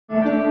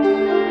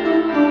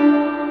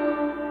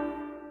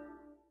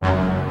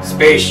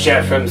Space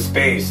Chef from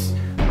space,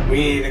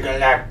 we, the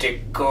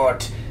Galactic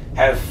Court,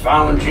 have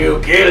found you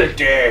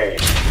guilty.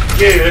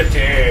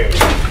 Guilty.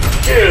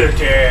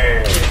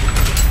 Guilty.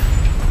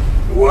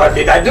 What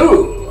did I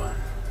do?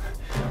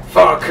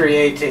 For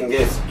creating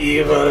this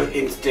evil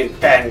instant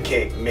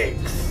pancake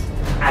mix.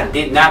 I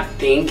did not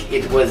think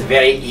it was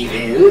very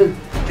evil.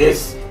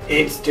 This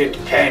instant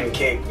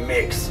pancake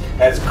mix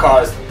has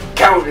caused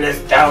countless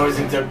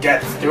thousands of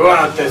deaths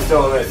throughout the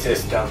solar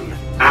system.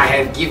 I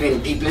have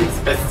given people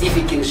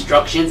specific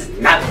instructions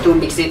not to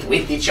mix it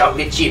with the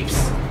chocolate chips.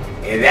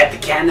 That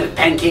can of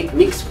pancake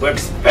mix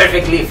works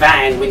perfectly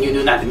fine when you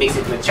do not mix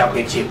it with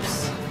chocolate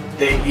chips.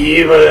 The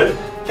evil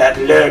that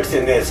lurks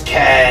in this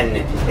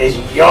can is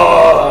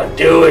your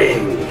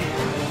doing.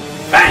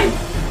 Fine.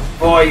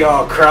 For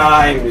your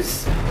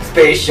crimes,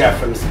 Space Chef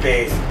from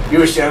space,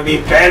 you shall be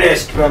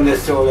banished from the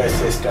solar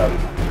system,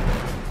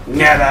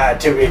 never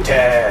to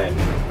return.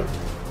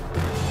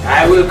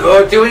 I will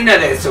go to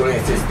another solar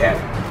system.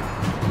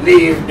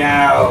 Leave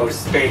now,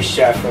 Space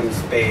Chef from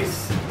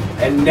space,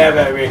 and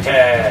never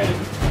return.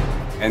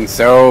 And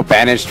so,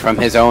 banished from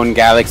his own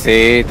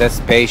galaxy, the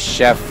Space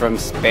Chef from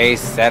space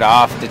set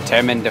off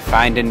determined to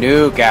find a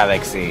new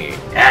galaxy.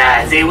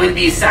 They will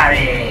be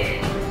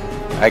sorry.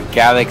 A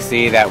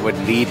galaxy that would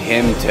lead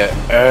him to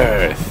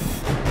Earth.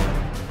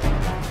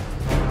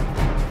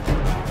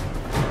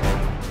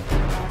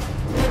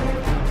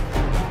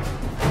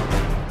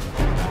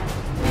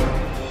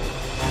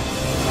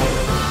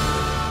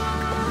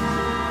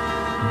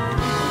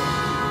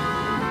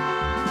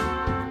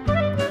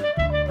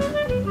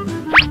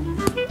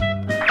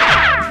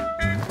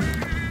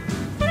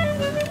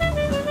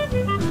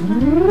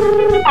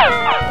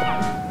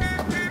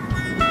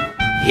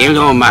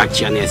 Hello, Mark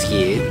Jonas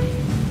here.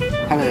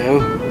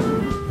 Hello.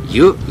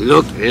 You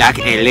look like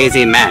a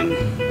lazy man.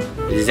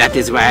 That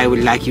is why I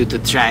would like you to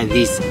try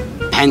this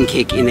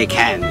pancake in a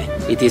can.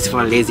 It is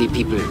for lazy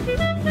people.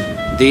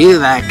 Do you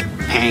like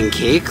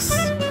pancakes?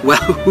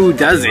 Well, who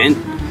doesn't?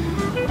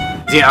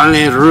 The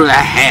only rule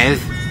I have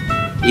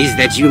is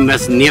that you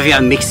must never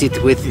mix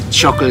it with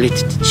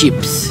chocolate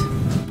chips.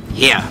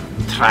 Here,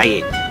 try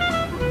it.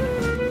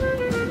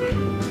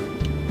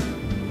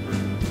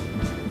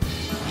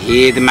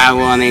 Heed my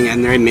warning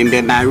and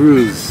remember my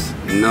rules.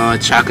 No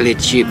chocolate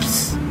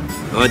chips,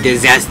 or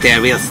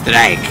disaster will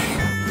strike.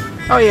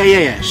 Oh,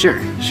 yeah, sure.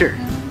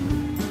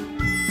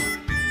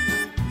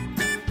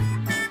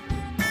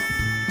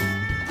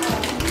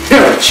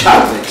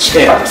 Chocolate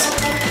chips.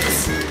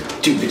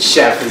 Stupid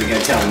chef isn't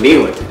gonna tell me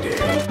what to do.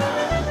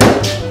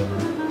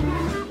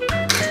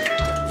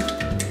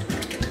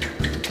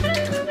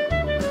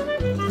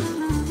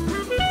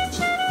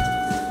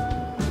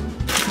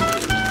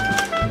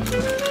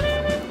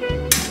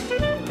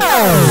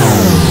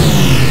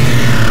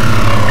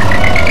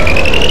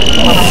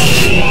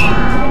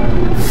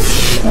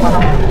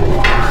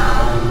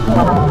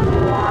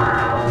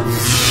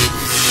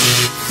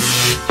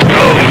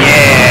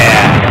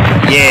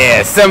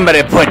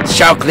 Somebody put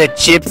chocolate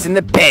chips in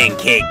the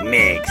pancake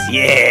mix.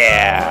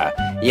 Yeah,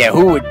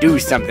 who would do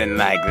something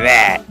like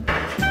that?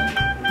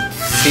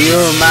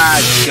 Feel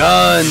my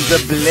guns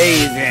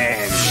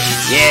a-blazing.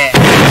 Yeah,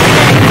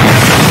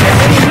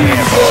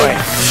 boy.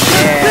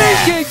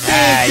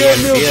 Yeah, you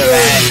feel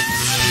that?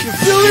 You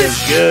feel it? Feels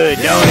good,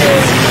 don't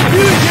it?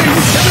 You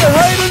gotta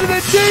hide under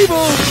that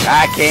table.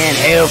 I can't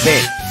help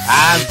it.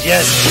 I'm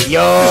just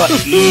pure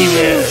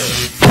evil.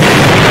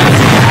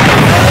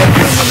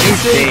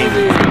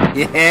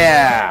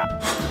 Yeah.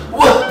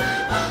 What?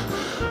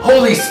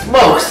 Holy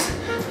smokes!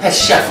 That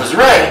chef was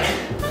right.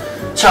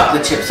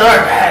 Chocolate chips are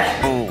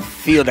bad. Oh,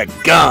 feel the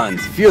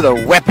guns, feel the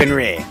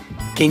weaponry.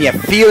 Can you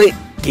feel it?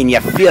 Can you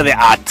feel the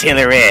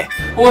artillery?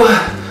 What?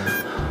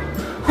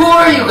 Who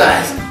are you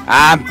guys?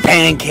 I'm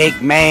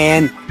Pancake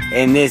Man,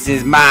 and this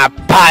is my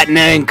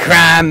partner in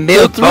crime,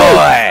 Milk Boy.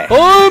 Right.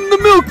 I'm the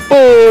Milk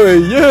Boy,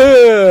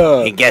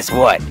 yeah. And guess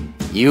what?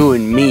 You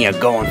and me are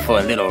going for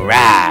a little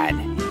ride.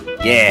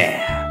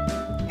 Yeah.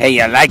 Hey,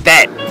 you like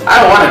that? I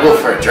don't want to go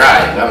for a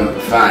drive. I'm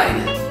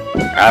fine.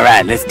 All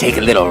right, let's take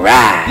a little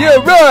ride. Yeah,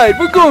 ride.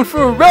 We're going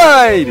for a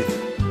ride.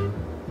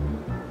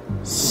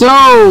 So,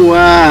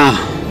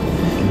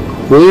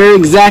 where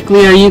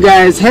exactly are you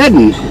guys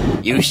heading?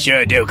 You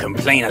sure do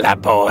complain a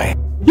lot, boy.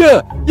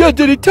 Yeah,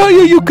 did he tell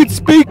you could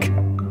speak?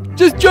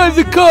 Just drive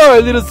the car,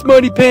 little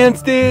smarty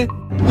pants there.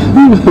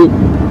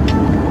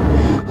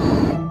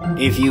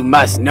 If you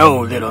must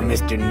know, little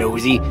Mr.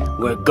 Nosy,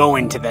 we're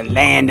going to the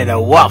land of the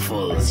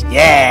waffles.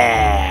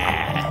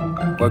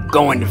 Yeah! We're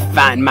going to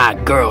find my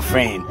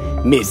girlfriend,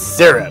 Miss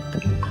Syrup.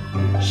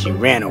 She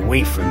ran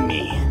away from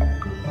me.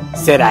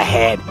 Said I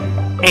had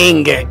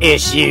anger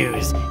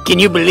issues. Can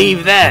you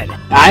believe that?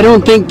 I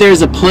don't think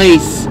there's a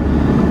place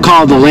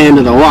called the land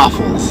of the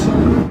waffles.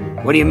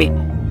 What do you mean?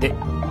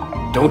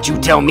 Don't you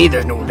tell me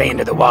there's no land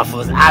of the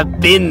waffles.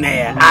 I've been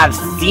there. I've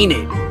seen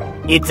it.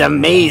 It's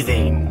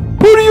amazing.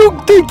 Who do you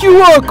think you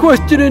are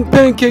questioning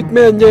Pancake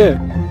Man there?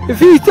 If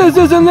he says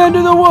there's a land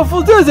of the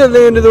waffles, there's a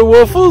land of the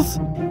waffles.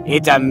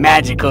 It's a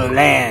magical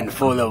land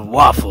full of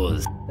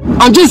waffles.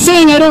 I'm just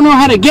saying I don't know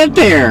how to get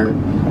there.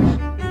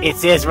 It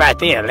says right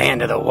there,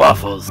 land of the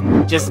waffles.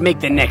 Just make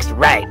the next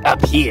right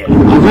up here.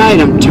 Alright,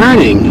 I'm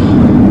turning.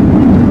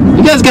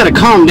 You guys gotta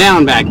calm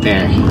down back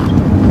there.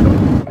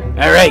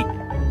 Alright.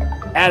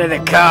 Out of the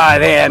car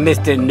there,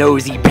 Mr.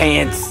 Nosy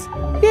Pants.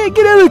 Yeah,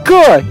 get out of the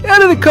car.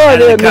 Out of the car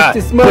there,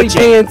 Mr. Smarty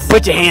Pants.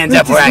 Put your hands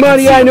up Mr. where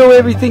Smarty, I can see I know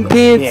everything,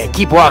 Pants. Yeah,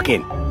 keep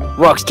walking.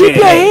 Walk straight Keep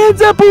your ahead.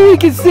 hands up where we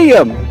can see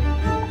them.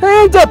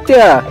 Hands up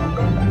there.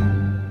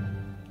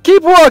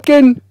 Keep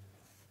walking.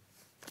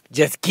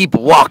 Just keep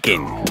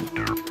walking.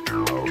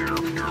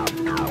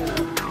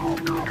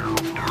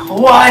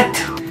 What?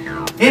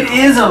 It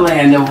is a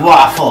land of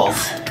waffles.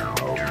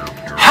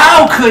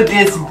 How could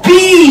this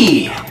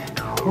be?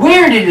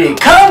 Where did it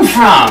come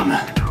from?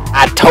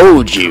 I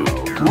told you.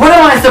 What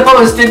am I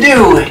supposed to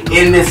do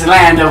in this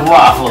land of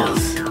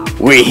waffles?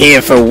 We're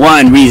here for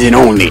one reason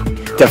only.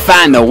 To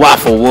find the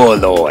waffle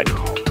warlord.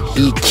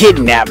 He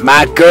kidnapped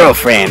my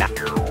girlfriend.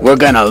 We're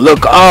gonna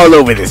look all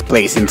over this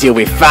place until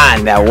we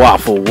find that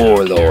waffle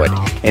warlord.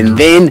 And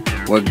then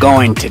we're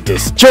going to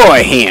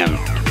destroy him.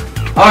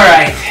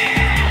 Alright.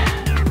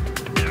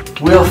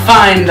 We'll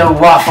find the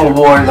waffle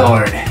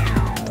warlord.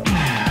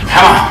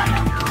 Come on.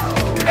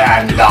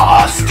 I'm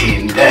lost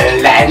in the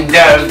land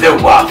of the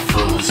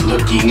waffles,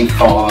 looking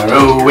for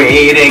a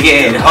way to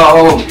get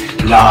home.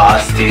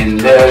 Lost in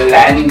the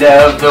land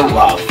of the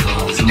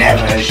waffles,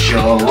 never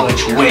sure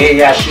which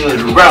way I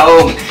should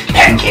roam.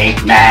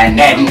 Pancake Man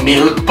and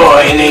Milk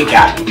Boy, they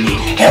got me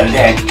held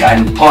at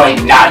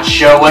gunpoint, not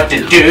sure what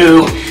to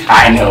do.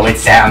 I know it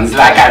sounds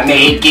like I'm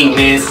making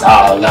this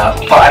all up,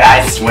 but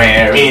I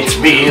swear it's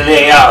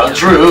really all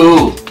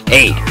true.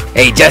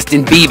 Hey,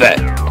 Justin Bieber.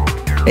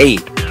 Hey,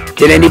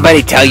 did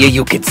anybody tell you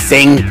you could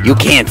sing? You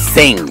can't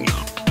sing.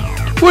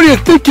 What do you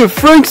think, you're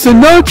Frank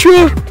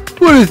Sinatra?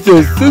 What is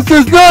this? This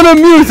is not a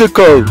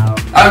musical.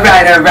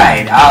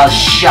 Alright, I'll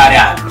shut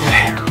up.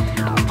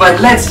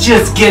 But let's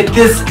just get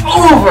this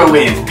over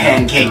with,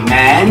 Pancake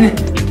Man.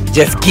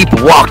 Just keep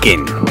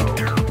walking.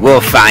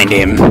 We'll find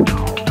him.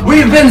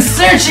 We've been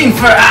searching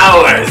for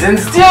hours and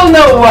still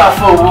no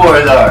waffle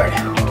warlord.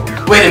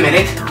 Wait a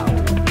minute.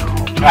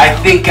 I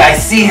think I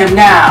see him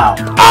now.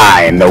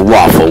 I am the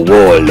waffle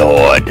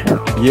warlord.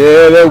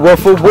 Yeah, that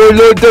waffle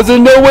warlord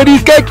doesn't know what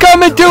he's got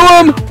coming to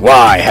him.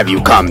 Why have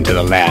you come to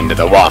the land of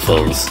the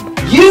waffles?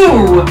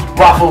 You,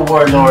 waffle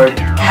warlord,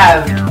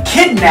 have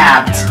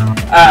kidnapped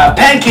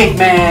Pancake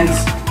Man's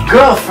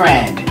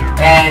girlfriend,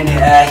 and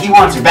he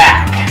wants her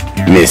back.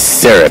 Miss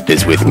Syrup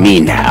is with me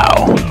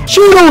now.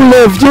 She don't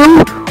love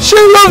you. She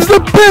loves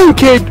the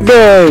Pancake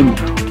Man.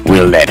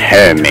 We'll let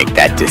her make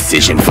that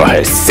decision for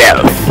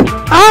herself.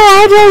 Oh,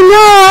 I don't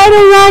know. I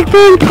don't like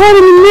being put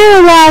in the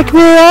middle like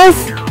this.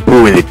 Who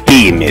will it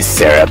be, Miss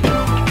Syrup?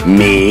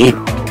 Me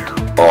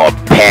or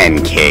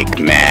Pancake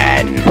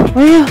Man?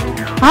 Well,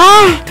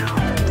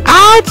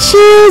 I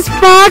choose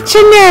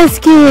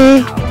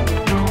Marchineski.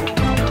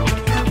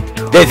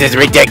 This is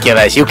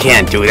ridiculous. You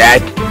can't do that.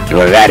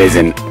 Well, that is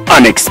an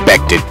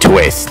unexpected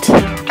twist.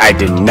 I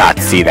did not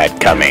see that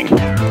coming.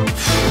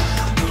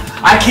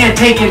 I can't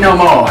take it no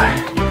more.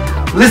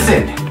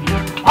 Listen,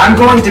 I'm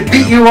going to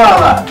beat you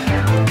all up.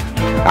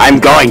 I'm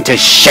going to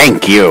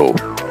shank you.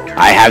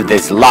 I have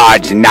this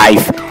large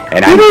knife,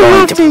 and I'm You don't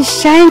going have to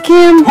shank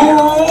him.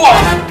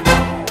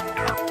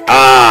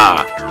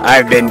 Ah,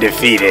 I've been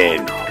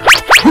defeated.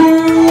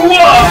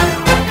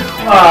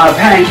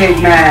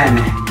 Pancake Man.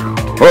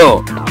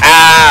 Oh,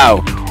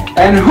 ow!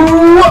 And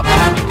who?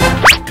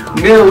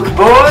 Milk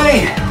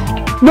Boy.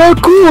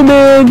 Not cool,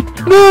 man.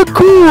 Not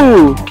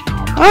cool.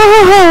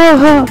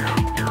 Oh,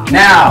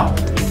 Now,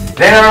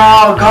 they're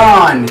all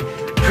gone,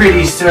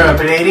 pretty syrup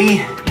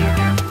lady.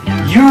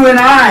 You and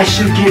I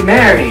should get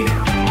married.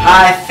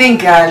 I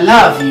think I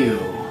love you.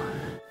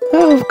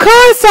 of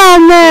course I'll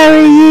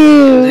marry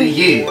you.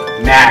 You,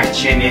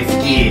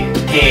 Marchineski,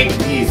 take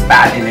this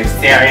bottle of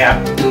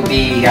syrup to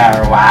be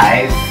your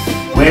wife?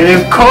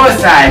 Well, of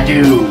course I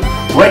do.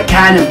 What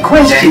kind of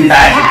question is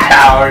that? The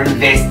power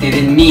invested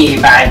in me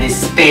by the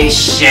space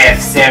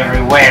chefs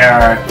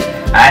everywhere.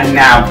 I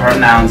now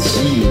pronounce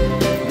ye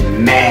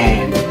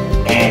man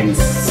and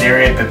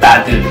syrup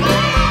bottle.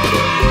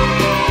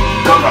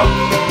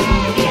 Go.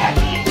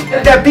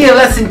 That'd be a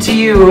lesson to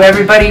you,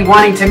 everybody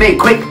wanting to make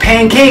quick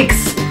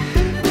pancakes.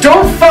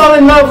 Don't fall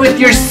in love with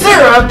your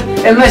syrup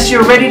unless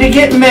you're ready to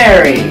get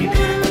married.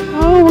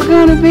 Oh, we're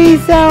gonna be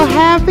so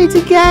happy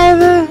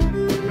together.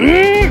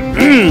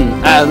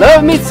 I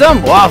love me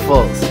some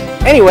waffles.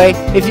 Anyway,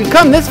 if you've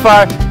come this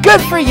far,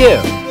 good for you.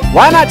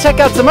 Why not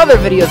check out some other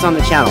videos on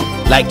the channel,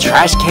 like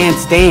Trash Can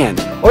Stand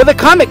or the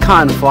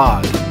Comic-Con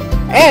vlog.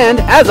 And,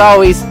 as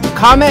always,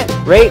 comment,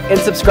 rate, and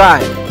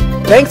subscribe.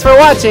 Thanks for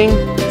watching.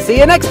 See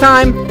you next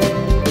time.